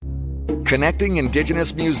connecting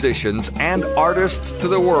Indigenous musicians and artists to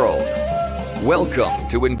the world. Welcome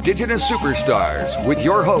to Indigenous Superstars with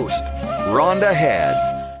your host, Rhonda Head.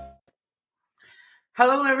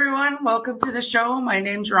 Hello, everyone. Welcome to the show. My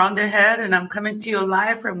name's Rhonda Head, and I'm coming to you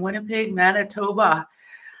live from Winnipeg, Manitoba.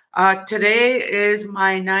 Today is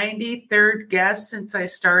my 93rd guest since I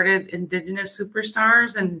started Indigenous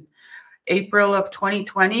Superstars in April of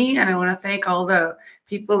 2020. And I want to thank all the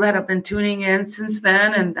people that have been tuning in since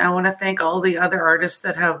then. And I want to thank all the other artists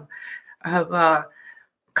that have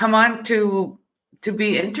come on to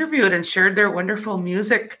be interviewed and shared their wonderful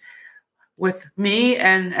music with me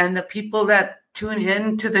and the people that tune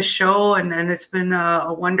in to the show. And it's been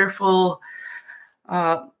a wonderful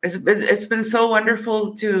it's been so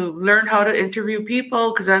wonderful to learn how to interview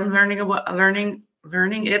people, because I'm learning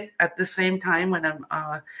it at the same time when I'm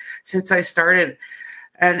since I started.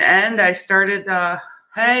 And I started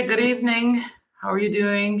hey, good evening. How are you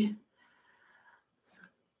doing?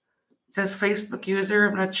 It says Facebook user.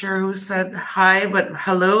 I'm not sure who said hi, but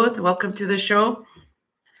hello. Welcome to the show.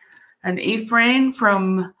 And Ephraim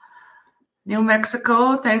from New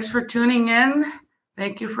Mexico, thanks for tuning in.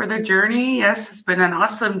 Thank you for the journey. Yes, it's been an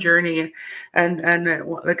awesome journey. And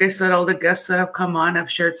like I said, all the guests that have come on have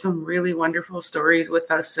shared some really wonderful stories with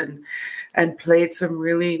us and played some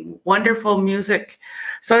really wonderful music.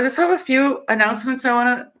 So I just have a few announcements I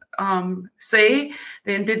want to say.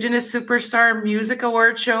 The Indigenous Superstar Music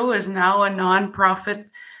Award Show is now a nonprofit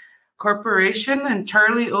corporation. And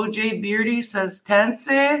Charlie O.J. Beardy says,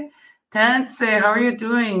 Tanse, how are you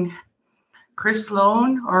doing? Chris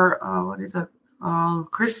Sloan, or what is it?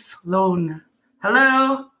 Chris Lone.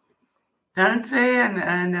 Hello. Dante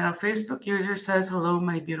and Facebook user says, hello,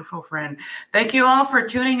 my beautiful friend. Thank you all for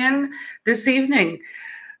tuning in this evening.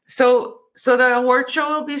 So the award show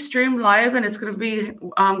will be streamed live, and it's going to be,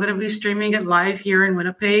 I'm going to be streaming it live here in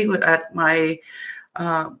Winnipeg at my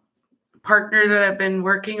partner that I've been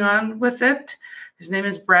working on with it. His name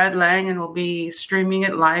is Brad Lang, and we'll be streaming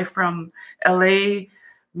it live from LA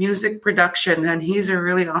Music Production, and he's a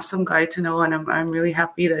really awesome guy to know, and I'm really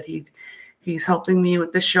happy that he's helping me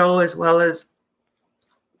with the show, as well as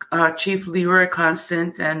Chief Leroy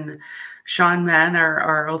Constant and Sean Mann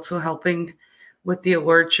are also helping with the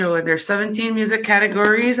award show. And there's 17 music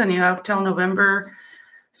categories, and you have till November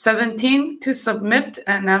 17 to submit.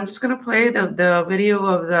 And I'm just going to play the video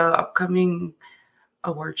of the upcoming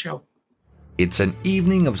award show. It's an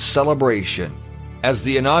evening of celebration as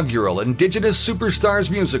the inaugural Indigenous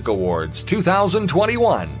Superstars Music Awards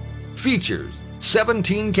 2021 features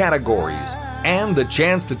 17 categories and the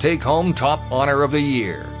chance to take home Top Honor of the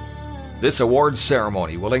Year. This awards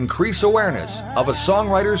ceremony will increase awareness of a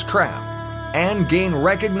songwriter's craft and gain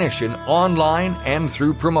recognition online and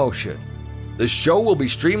through promotion. The show will be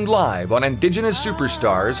streamed live on Indigenous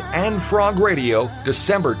Superstars and Frog Radio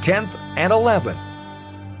December 10th and 11th.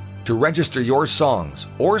 To register your songs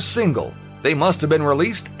or single, they must have been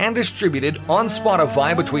released and distributed on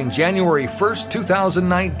Spotify between January 1st,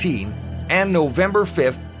 2019 and November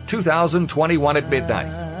 5th, 2021 at midnight.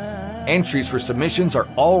 Entries for submissions are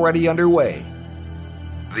already underway.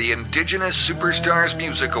 The Indigenous Superstars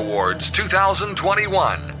Music Awards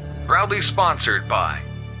 2021, proudly sponsored by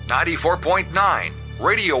 94.9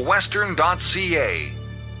 RadioWestern.ca,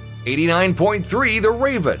 89.3 The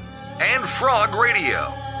Raven, and Frog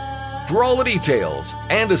Radio. For all the details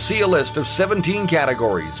and to see a list of 17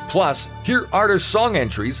 categories, plus hear artist song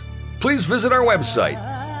entries, please visit our website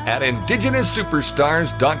at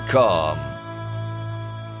indigenousuperstars.com.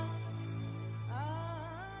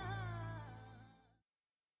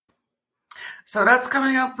 So that's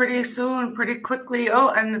coming up pretty soon, pretty quickly. Oh,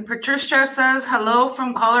 and Patricia says hello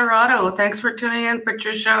from Colorado. Thanks for tuning in,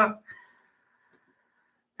 Patricia.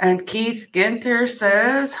 And Keith Ginter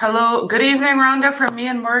says, hello, good evening, Rhonda, from me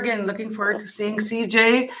and Morgan. Looking forward to seeing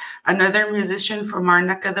CJ, another musician from our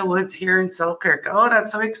neck of the woods here in Selkirk. Oh,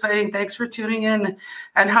 that's so exciting. Thanks for tuning in.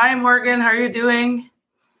 And hi, Morgan, how are you doing?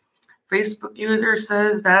 Facebook user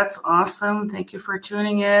says, that's awesome. Thank you for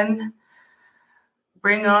tuning in.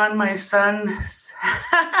 Bring on my son.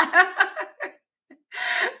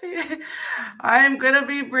 I'm going to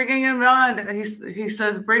be bringing him on. He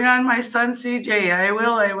says, bring on my son, CJ. I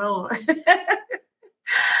will.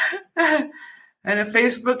 And a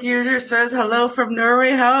Facebook user says, hello from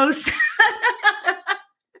Norway House.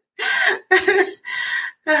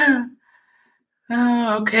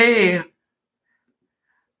 Okay.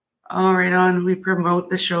 All right, on. We promote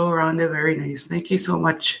the show, Rhonda. Very nice. Thank you so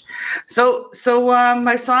much. So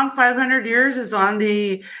my song 500 Years is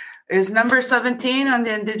number 17 on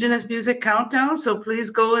the Indigenous Music Countdown. So please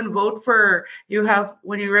go and vote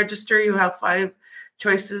when you register, you have 5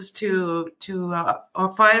 choices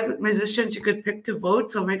or 5 musicians you could pick to vote.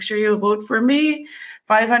 So make sure you vote for me.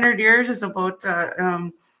 500 Years is about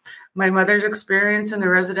my mother's experience in the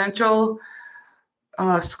residential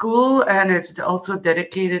school, and it's also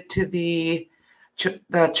dedicated to the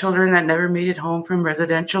children that never made it home from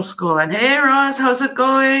residential school. And hey, Roz, how's it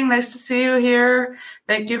going? Nice to see you here.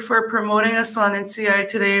 Thank you for promoting us on NCI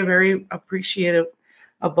today. Very appreciative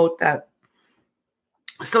about that.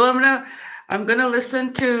 So I'm gonna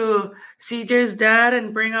listen to CJ's dad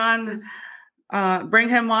and bring him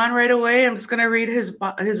on right away. I'm just gonna read his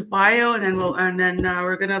bio, and then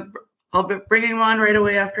I'll be bringing him on right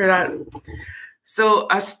away after that. So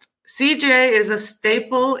CJ is a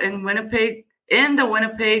staple in the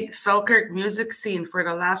Winnipeg Selkirk music scene for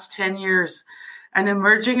the last 10 years, an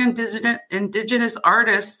emerging indigenous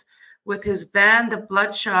artist with his band, the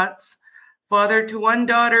Bloodshots. Father to one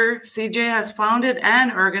daughter, CJ has founded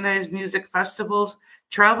and organized music festivals,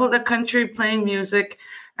 traveled the country playing music,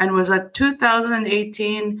 and was a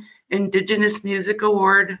 2018 Indigenous Music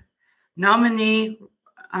Award nominee,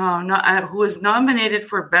 who was nominated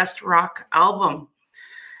for Best Rock Album.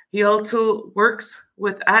 He also works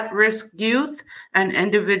with at-risk youth and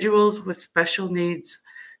individuals with special needs.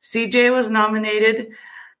 CJ was nominated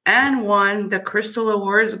and won the Crystal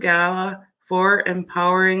Awards Gala for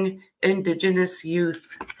empowering Indigenous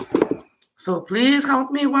youth. So please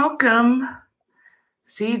help me welcome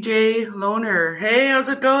CJ Lohner. Hey, how's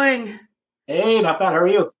it going? Hey, not bad. How are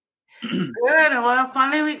you? Good. Well,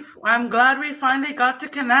 I'm glad we finally got to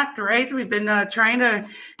connect, right? We've been trying to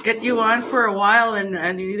get you on for a while, and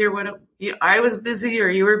I was busy or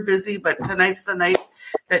you were busy, but tonight's the night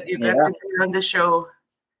that you got to be on the show.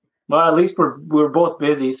 Well, at least we're both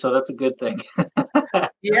busy, so that's a good thing.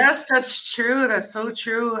 Yes, that's true. That's so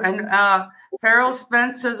true. And Farrell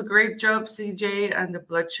Spence says, great job, CJ and the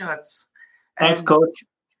Bloodshots. Thanks, Coach.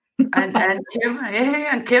 and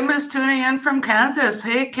Kim is tuning in from Kansas.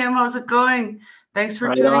 Hey, Kim, how's it going? Thanks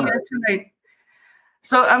for tuning in tonight.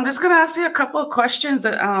 So I'm just going to ask you a couple of questions.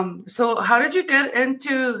 So how did you get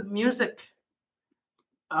into music?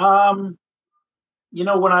 When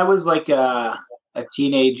I was like a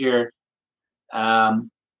teenager,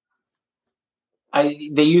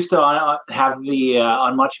 they used to have the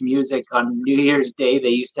on Much Music on New Year's Day. They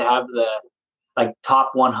used to have the like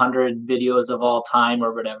top 100 videos of all time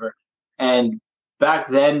or whatever. And back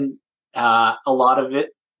then, a lot of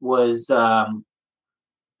it was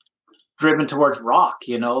driven towards rock.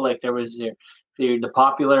 Like there was the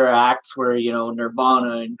popular acts were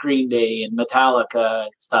Nirvana and Green Day and Metallica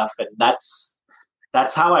and stuff. And that's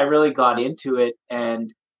how I really got into it.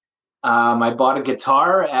 And I bought a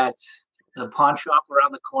guitar at the pawn shop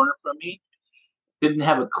around the corner from me. Didn't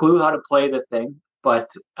have a clue how to play the thing, but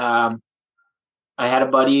I had a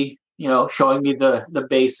buddy, showing me the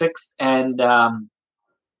basics, and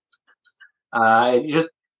I just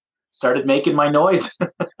started making my noise.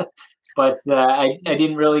 But I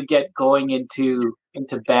didn't really get going into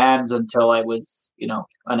bands until I was,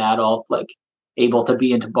 an adult, like able to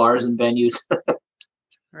be into bars and venues.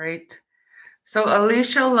 Right. So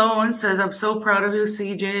Alicia Lone says, I'm so proud of you,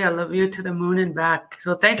 CJ. I love you to the moon and back.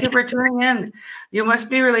 So thank you for tuning in. You must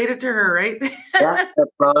be related to her, right? Yeah,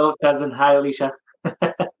 that's brother, cousin. Hi, Alicia.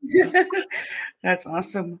 That's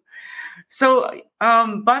awesome. So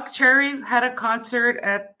Buck Cherry had a concert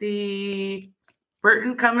at the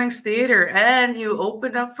Burton Cummings Theater, and you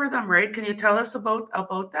opened up for them, right? Can you tell us about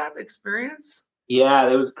that experience? Yeah,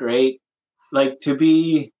 it was great. Like to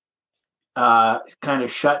be kind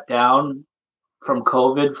of shut down from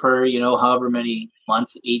COVID for, however many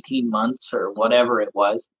months, 18 months or whatever it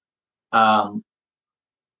was, to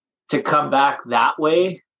come back that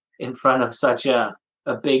way in front of such a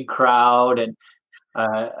big crowd and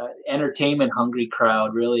entertainment hungry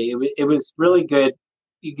crowd, really, it was really good.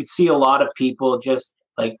 You could see a lot of people just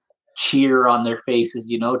like cheer on their faces,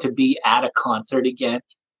 to be at a concert again.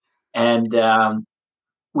 And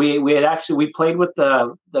we played with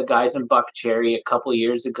the guys in Buck Cherry a couple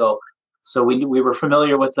years ago. So we were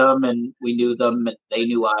familiar with them and we knew them and they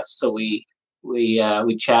knew us. So we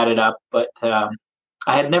chatted up, but I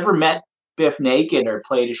had never met Biff Naked or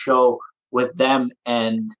played a show with them,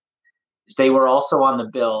 and they were also on the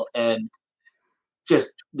bill, and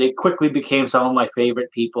just they quickly became some of my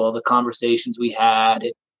favorite people. The conversations we had,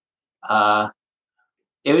 it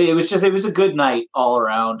was a good night all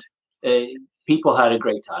around. People had a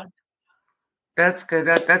great time. That's good.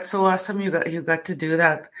 That's so awesome. You got to do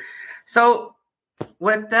that. So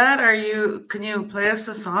with that, can you play us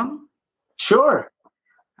a song? Sure.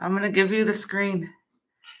 I'm going to give you the screen.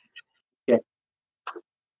 Okay.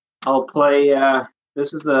 I'll play,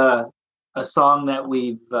 this is a a song that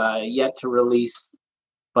we've yet to release,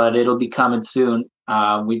 but it'll be coming soon.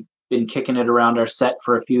 We've been kicking it around our set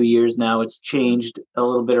for a few years now. It's changed a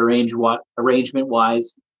little bit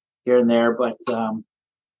arrangement-wise here and there, but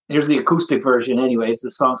here's the acoustic version anyways.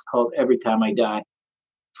 The song's called Every Time I Die.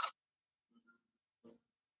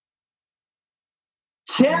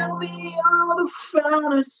 Tell me all the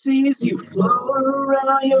fantasies you float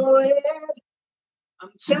around your head.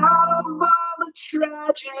 I'm tired of all the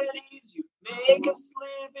tragedies you make us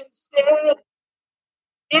live instead.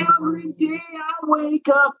 Every day I wake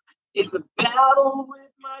up, it's a battle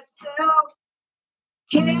with myself.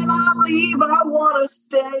 Can I leave? I want to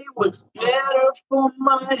stay. What's better for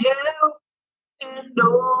my health? And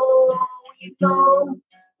all we know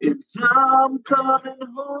is I'm coming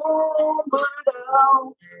home, but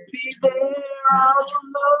I'll be there all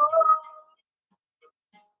alone.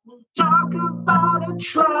 We'll talk about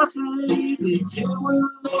atrocities that you were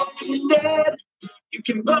living dead. You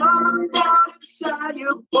can burn them down inside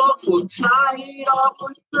your book. We'll tie it off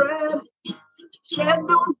with thread. Said,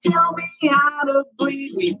 don't tell me how to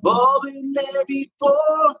bleed. We've all been there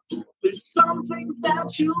before. There's some things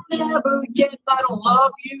that you'll never get. I don't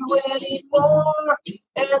love you anymore.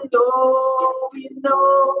 And all we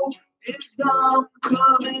know is I'm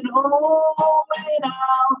coming home, and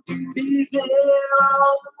I'll be there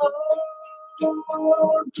all alone. And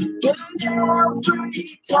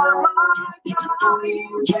every time I die,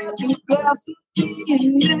 you get the best of me.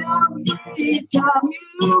 And every time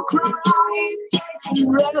you cry, it takes the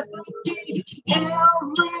rest of me.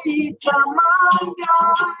 Every time I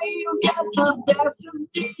die, you get the best of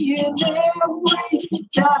me. And every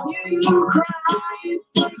time you cry, it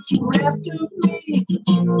takes the rest of me.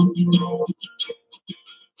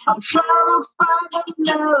 I'm trying to find a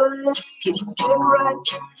melody to get right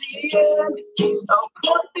to the end. I'll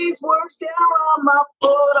put these words down on my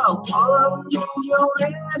foot, I'll put them in your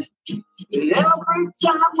head. And every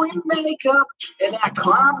time we make up and I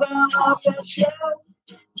climb down off that shelf,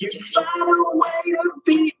 you find a way to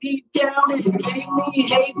beat me down and make me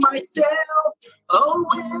hate myself. Oh,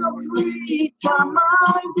 every time I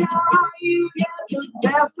die, you get the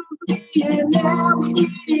best of me. And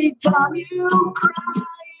every time you cry,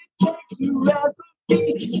 takes the rest of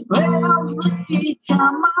me. Every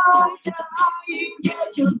time I die, you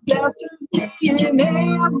get the best of me. And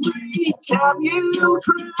every time you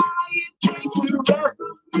cry, it takes the rest of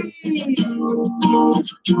me.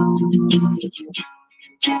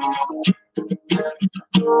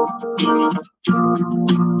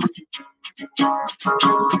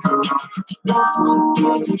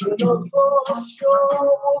 For sure,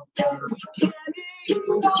 we can't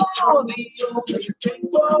ignore the only thing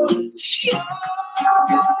for sure.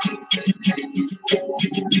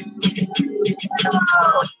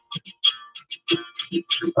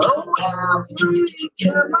 Oh, every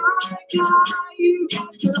time I die, you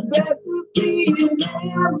get the best of me. And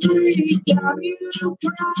every time you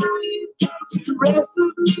cry, it takes the rest of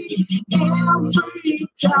me. Every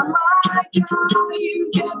time I die,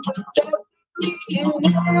 you get the best of me. And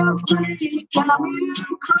every time you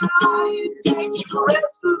cry, it takes the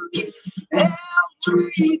rest of me.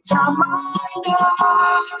 Every time I die,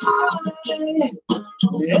 every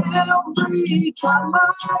time I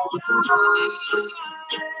die,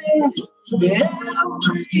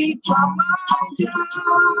 every time I die,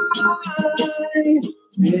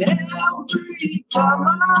 every time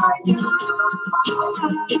I die.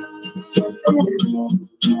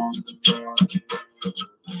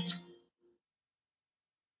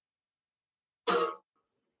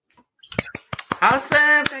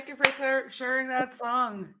 Awesome. Thank you for sharing that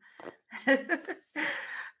song.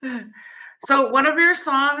 So one of your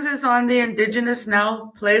songs is on the Indigenous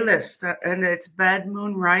Now playlist, and it's Bad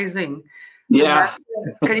Moon Rising. Yeah.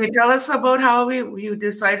 Can you tell us about how you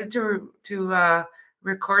decided to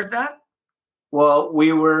record that? Well, we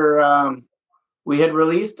had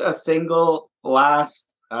released a single last,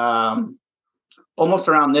 almost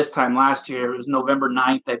around this time last year. It was November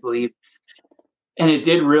 9th, I believe. And it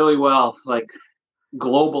did really well, like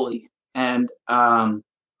globally. And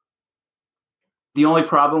the only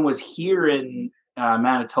problem was here in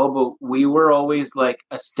Manitoba, we were always like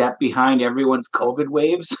a step behind everyone's COVID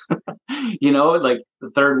waves. You know, like the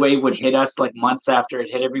third wave would hit us like months after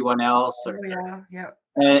it hit everyone else. Or, yeah.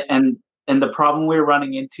 And the problem we were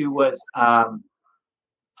running into was, well,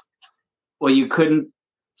 you couldn't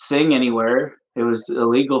sing anywhere. It was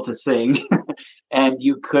illegal to sing. And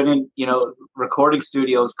you couldn't, recording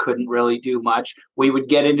studios couldn't really do much. We would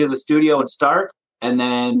get into the studio and start, and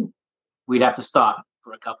then we'd have to stop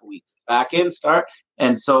for a couple weeks, back in, start.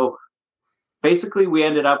 And so basically we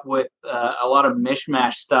ended up with a lot of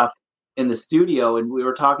mishmash stuff in the studio, and we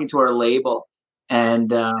were talking to our label,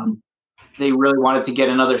 and they really wanted to get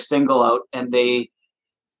another single out, and they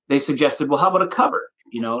suggested, well, how about a cover,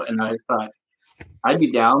 and I thought I'd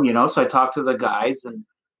be down, so I talked to the guys, and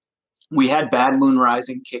we had Bad Moon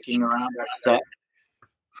Rising kicking around our set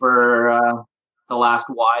for the last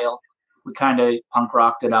while. We kind of punk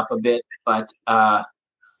rocked it up a bit, but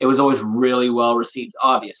it was always really well received,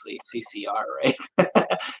 obviously, CCR, right?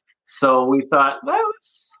 So we thought, well,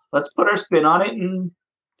 let's put our spin on it and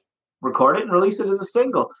record it and release it as a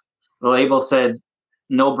single. The label said,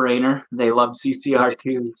 no brainer. They loved CCR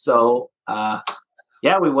too. So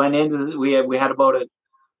we went in. We had about a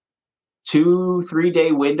 2-3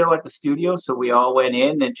 day window at the studio, so we all went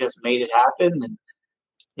in and just made it happen, and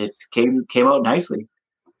it came out nicely.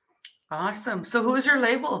 Awesome. So who's your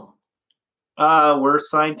label? We're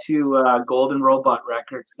signed to Golden Robot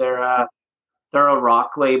Records. They're a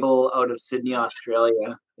rock label out of Sydney,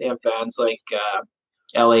 Australia. They have bands like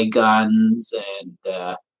LA Guns and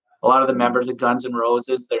a lot of the members of Guns N'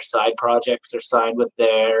 Roses. Their side projects are signed with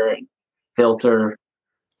there, and Filter.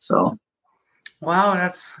 So, wow,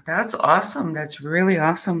 that's awesome. That's really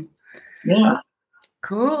awesome. Yeah,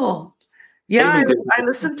 cool. Yeah, I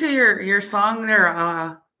listened to your song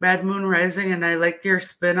there, Bad Moon Rising, and I liked your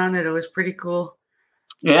spin on it. It was pretty cool.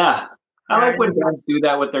 Yeah, I like when bands do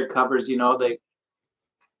that with their covers. They,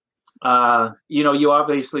 you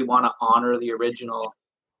obviously want to honor the original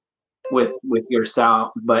with your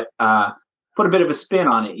sound, but put a bit of a spin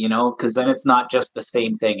on it, because then it's not just the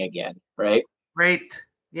same thing again, right? Right.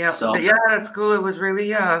 Yeah. So, yeah, that's cool. It was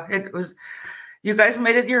really, it was, you guys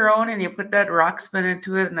made it your own, and you put that rock spin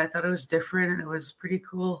into it, and I thought it was different, and it was pretty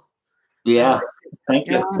cool. Yeah. Thank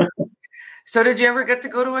you. So did you ever get to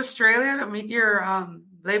go to Australia to meet your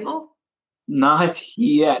label? Not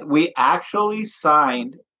yet. We actually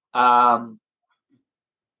signed the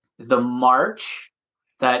March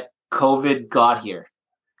that COVID got here.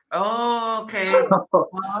 Oh, okay. So,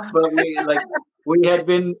 but we had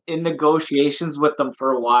been in negotiations with them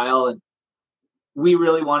for a while, and we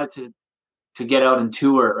really wanted to get out and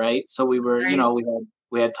tour, right? So we were, right.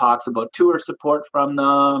 We had talks about tour support from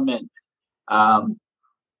them, and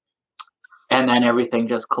then everything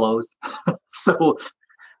just closed. So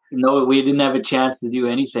we didn't have a chance to do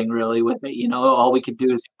anything really with it. All we could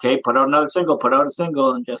do is, put out a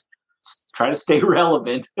single, and just try to stay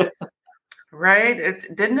relevant. Right.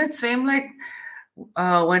 Didn't it seem like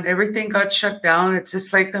when everything got shut down, it's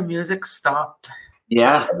just like the music stopped.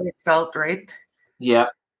 Yeah. That's how it felt, right? Yeah.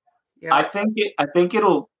 I think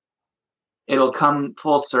it'll come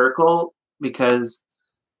full circle, because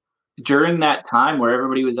during that time where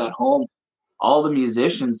everybody was at home, all the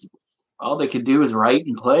musicians, all they could do was write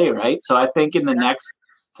and play, right? So I think in the next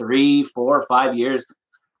 3, 4, 5 years,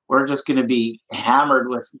 we're just going to be hammered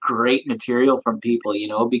with great material from people,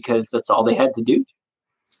 because that's all they had to do.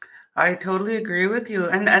 I totally agree with you.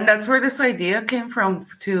 And that's where this idea came from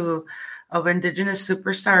of Indigenous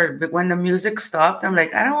Superstar. But when the music stopped, I'm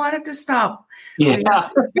like, I don't want it to stop. Yeah.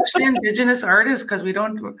 Especially Indigenous artists, because we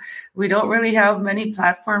don't really have many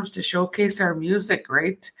platforms to showcase our music,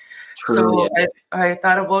 right? True, so yeah. I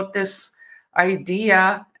thought about this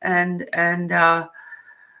idea and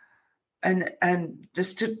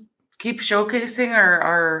just to keep showcasing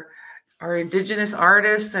our Indigenous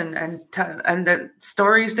artists and the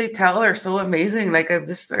stories they tell are so amazing. Like I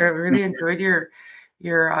really enjoyed your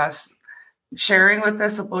sharing with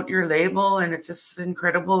us about your label, and it's just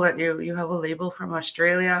incredible that you have a label from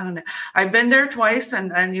Australia. And I've been there twice,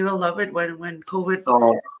 and you will love it when COVID.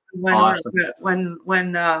 Awesome. When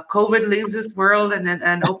COVID leaves this world and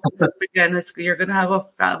opens up again, you're going to have a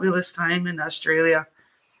fabulous time in Australia.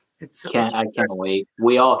 I can't wait.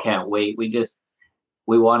 We all can't wait.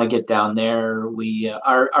 We want to get down there.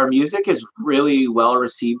 Our music is really well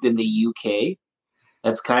received in the UK.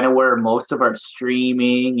 That's kind of where most of our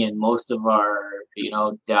streaming and most of our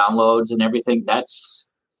downloads and everything.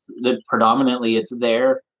 Predominantly it's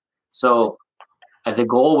there. So the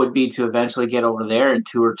goal would be to eventually get over there and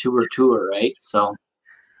tour, right? So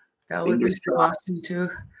that would be so awesome too.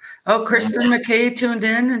 Oh, Kristen McKay tuned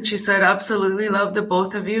in, and she said, absolutely love the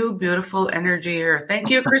both of you. Beautiful energy here. Thank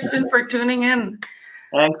you, Kristen, for tuning in.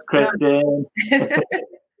 Thanks, Kristen.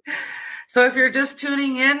 So if you're just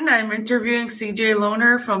tuning in, I'm interviewing CJ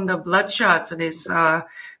Lohner from the Bloodshots, and he's a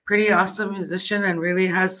pretty awesome musician and really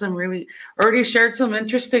has already shared some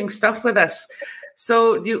interesting stuff with us.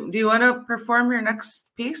 So do you want to perform your next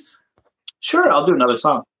piece? Sure, I'll do another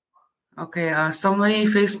song. Okay, somebody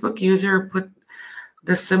Facebook user put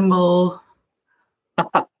the symbol.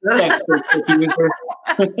 Thanks, Facebook user.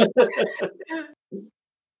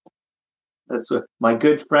 That's what my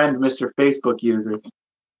good friend, Mr. Facebook user.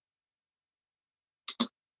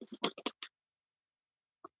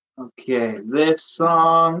 Okay, this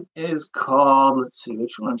song is called, let's see,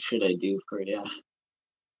 which one should I do for you?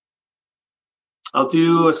 I'll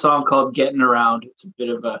do a song called Getting Around. It's a bit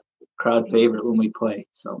of a crowd favorite when we play,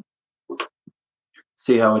 so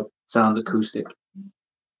see how it sounds acoustic.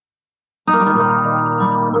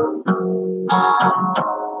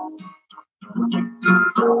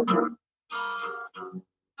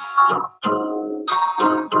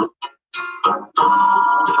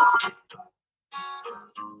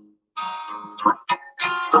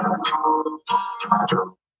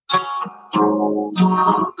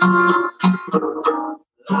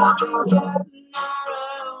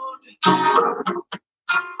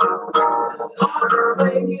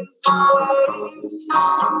 Making some waves.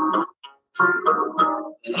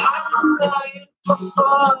 I'm lying for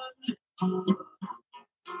fun.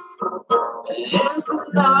 Isn't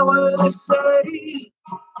that what they say?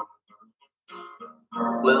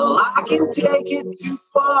 Well, I can take it too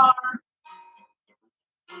far,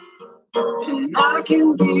 and I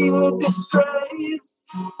can be a disgrace.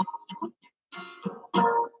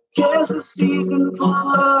 There's a season for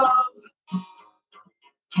love.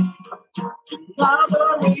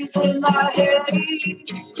 Another reason I hate.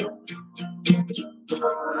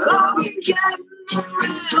 I've been getting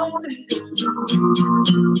around.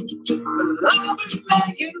 I've been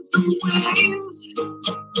making some waves.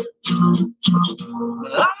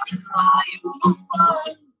 I've been lying for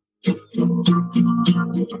fun.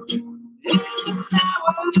 Isn't that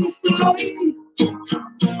what they say?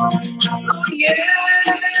 Oh yeah.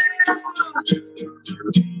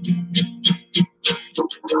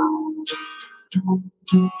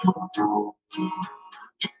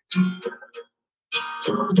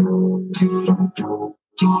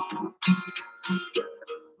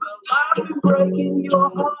 Well, I've been breaking your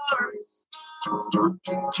hearts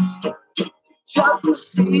just to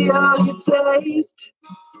see how you taste.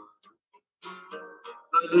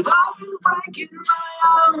 But I've been breaking my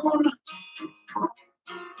own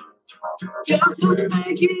just to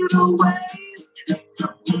make it a waste.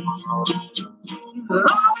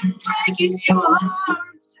 I've been breaking your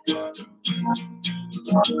hearts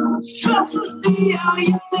just to see how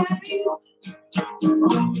you taste. I've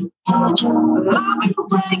been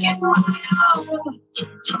breaking my own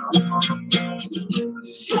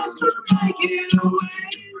just to make it a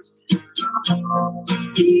waste.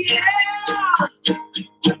 Yeah.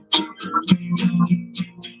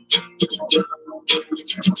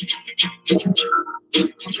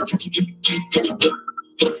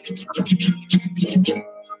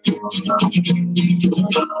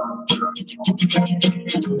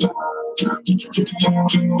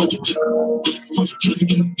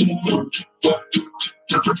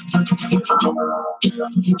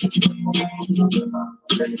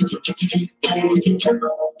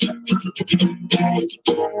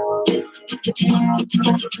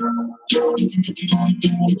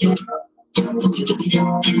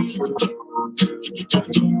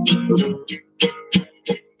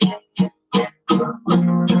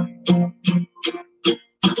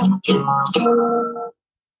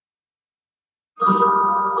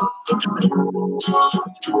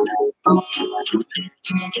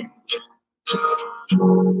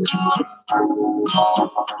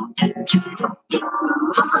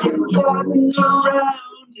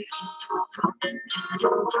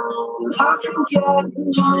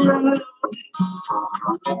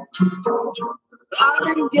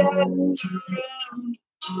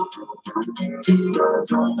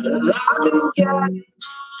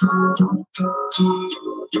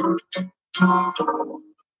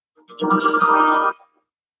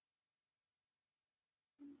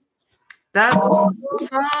 That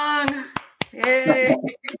song. Yay.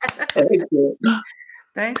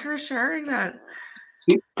 Thanks for sharing that.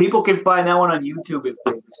 People can find that one on YouTube if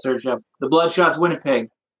they search up the Bloodshots Winnipeg.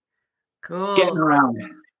 Cool. Getting Around.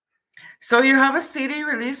 So you have a CD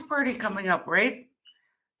release party coming up, right?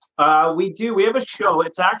 We do. We have a show.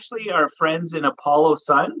 It's actually our friends in Apollo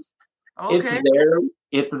Sons. Okay.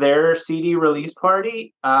 It's their CD release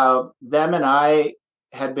party. Them and I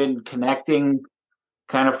had been connecting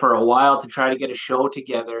kind of for a while to try to get a show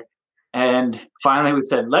together. And finally we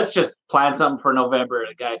said, let's just plan something for November.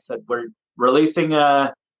 The guy said, we're releasing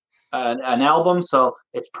an album, so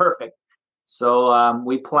it's perfect. So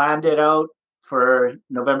we planned it out for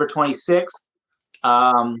November 26th.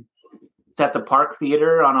 It's at the Park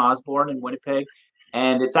Theater on Osborne in Winnipeg,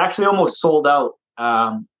 and it's actually almost sold out.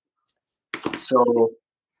 So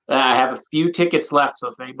I have a few tickets left, so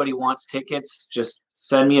if anybody wants tickets, just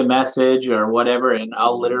send me a message or whatever, and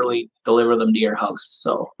I'll literally deliver them to your house.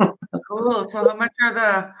 So Cool. So how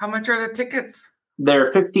much are the tickets?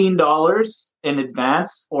 they're $15 in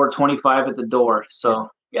advance or 25 at the door. So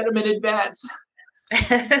get them in advance.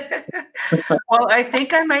 Well, I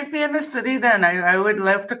think I might be in the city then. I would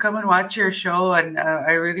love to come and watch your show, and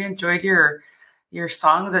I really enjoyed your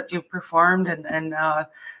songs that you performed and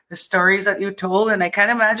the stories that you told. And I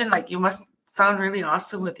can't imagine, like, you must sound really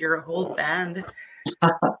awesome with your whole band.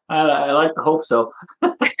 I like to hope so.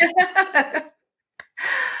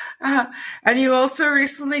 And you also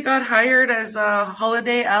recently got hired as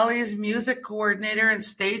Holiday Alley's music coordinator and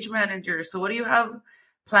stage manager. So what do you have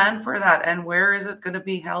planned for that, and where is it going to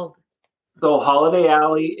be held? So Holiday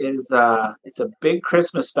Alley is it's a big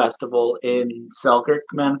Christmas festival in Selkirk,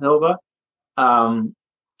 Manitoba. Um,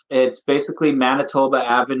 it's basically Manitoba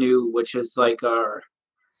Avenue, which is like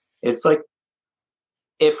it's like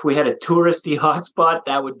if we had a touristy hotspot,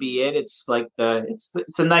 that would be it. It's like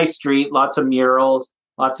it's a nice street, lots of murals,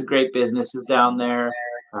 lots of great businesses down there.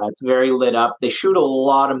 It's very lit up. They shoot a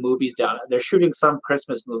lot of movies down there. They're shooting some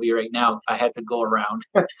Christmas movie right now. I had to go around.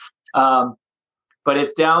 um, but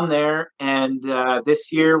it's down there, and this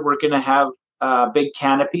year we're going to have a big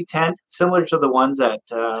canopy tent, similar to the ones at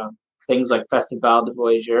things like Festival de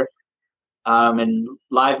Voyageur, and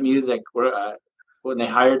live music. When they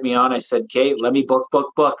hired me on, I said, "Kate, let me book."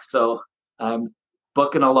 So I'm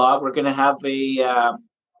booking a lot. We're going to have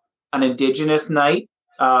an Indigenous night.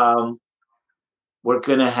 We're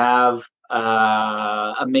going to have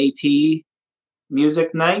a Métis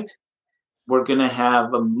music night. We're gonna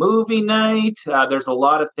have a movie night. There's a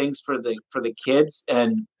lot of things for the kids,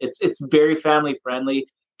 and it's very family friendly.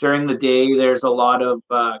 During the day, there's a lot of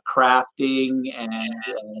crafting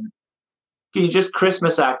and just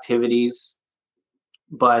Christmas activities.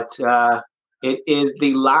 But it is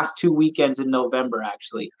the last 2 weekends in November,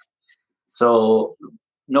 actually. So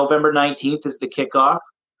November 19th is the kickoff,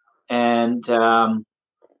 and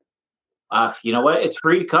you know what? It's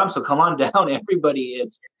free to come, so come on down, everybody.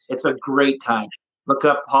 It's a great time. Look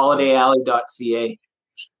up holidayalley.ca.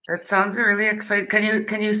 That sounds really exciting.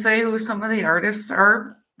 Can you say who some of the artists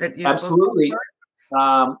are that you Absolutely.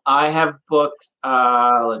 booked? I have booked.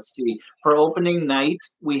 Let's see. For opening night,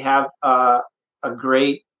 we have a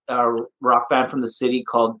great rock band from the city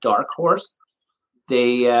called Dark Horse.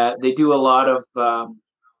 They do a lot of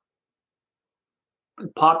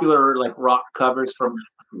popular like rock covers from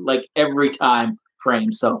like every time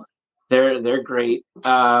frame. So they're great.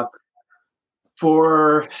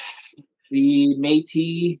 For the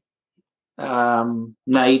Métis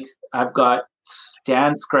night, I've got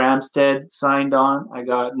Dan Scramstead signed on. I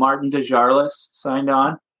got Martin Desjarlais signed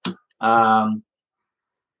on.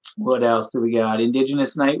 What else do we got?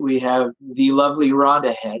 Indigenous night, we have the lovely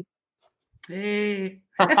Rhonda Head. Hey.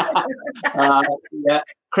 Yeah,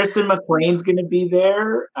 Kristen McLean's going to be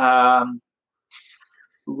there.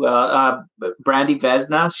 Brandy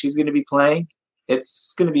Vesna, she's going to be playing.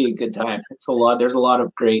 It's going to be a good time. It's a lot. There's a lot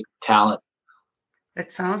of great talent.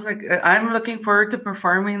 It sounds like I'm looking forward to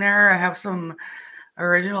performing there. I have some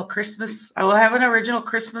original Christmas. I will have an original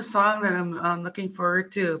Christmas song that I'm looking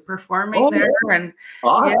forward to performing there, and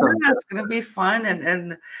awesome. Yeah, it's going to be fun,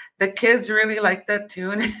 and the kids really like that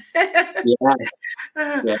tune.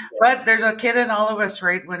 Yeah. But there's a kid in all of us,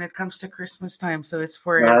 right? When it comes to Christmas time, so it's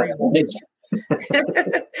for everyone.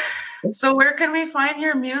 So where can we find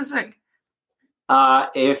your music?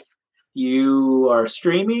 If you are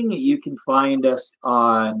streaming, you can find us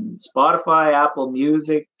on Spotify, Apple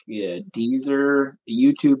Music, Deezer,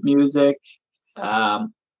 YouTube Music,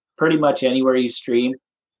 pretty much anywhere you stream.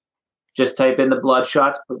 Just type in the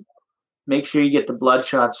Bloodshots, but make sure you get the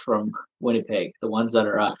Bloodshots from Winnipeg, the ones that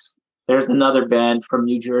are us. There's another band from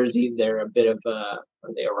New Jersey. They're a bit of are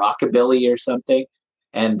they a rockabilly or something,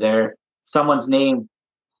 and they're someone's name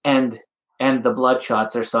and the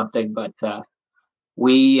Bloodshots or something, but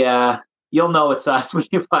you'll know it's us when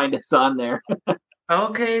you find us on there.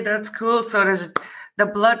 Okay, that's cool. So there's the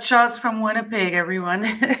Bloodshots from Winnipeg, everyone.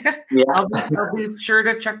 Yeah. I'll be sure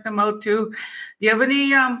to check them out too. Do you have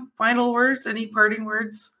any final words, any parting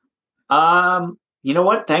words? You know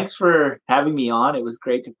what? Thanks for having me on. It was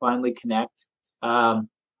great to finally connect.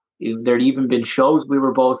 There'd even been shows we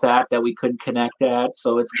were both at that we couldn't connect at,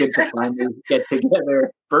 so it's good to finally get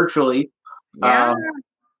together virtually. Yeah.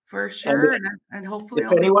 For sure, and hopefully,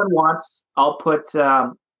 if anyone wants, I'll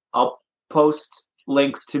post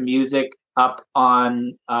links to music up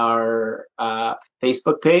on our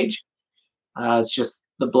Facebook page. It's just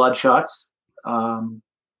the Bloodshots,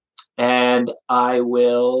 and I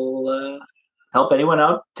will help anyone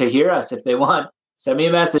out to hear us if they want. Send me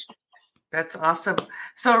a message. That's awesome.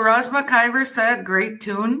 So Ross McIver said, great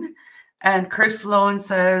tune. And Chris Lowen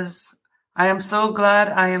says, I am so glad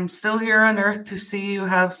I am still here on earth to see you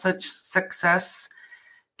have such success.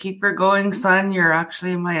 Keep her going, son. You're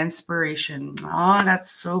actually my inspiration. Oh, that's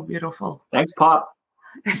so beautiful. Thanks, Pop.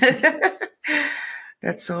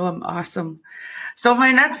 That's so awesome. So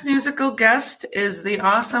my next musical guest is the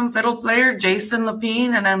awesome fiddle player, Jason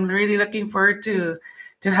Lapine, and I'm really looking forward to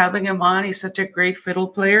having him on. He's such a great fiddle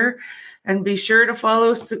player. And be sure to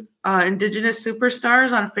follow Indigenous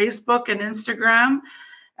Superstars on Facebook and Instagram,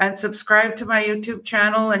 and subscribe to my YouTube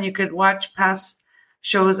channel, and you could watch past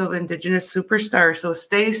shows of Indigenous Superstars. So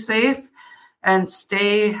stay safe and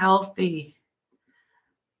stay healthy.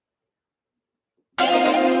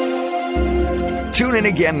 Tune in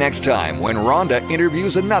again next time when Rhonda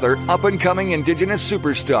interviews another up-and-coming Indigenous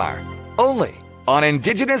superstar. Only on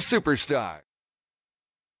Indigenous Superstar.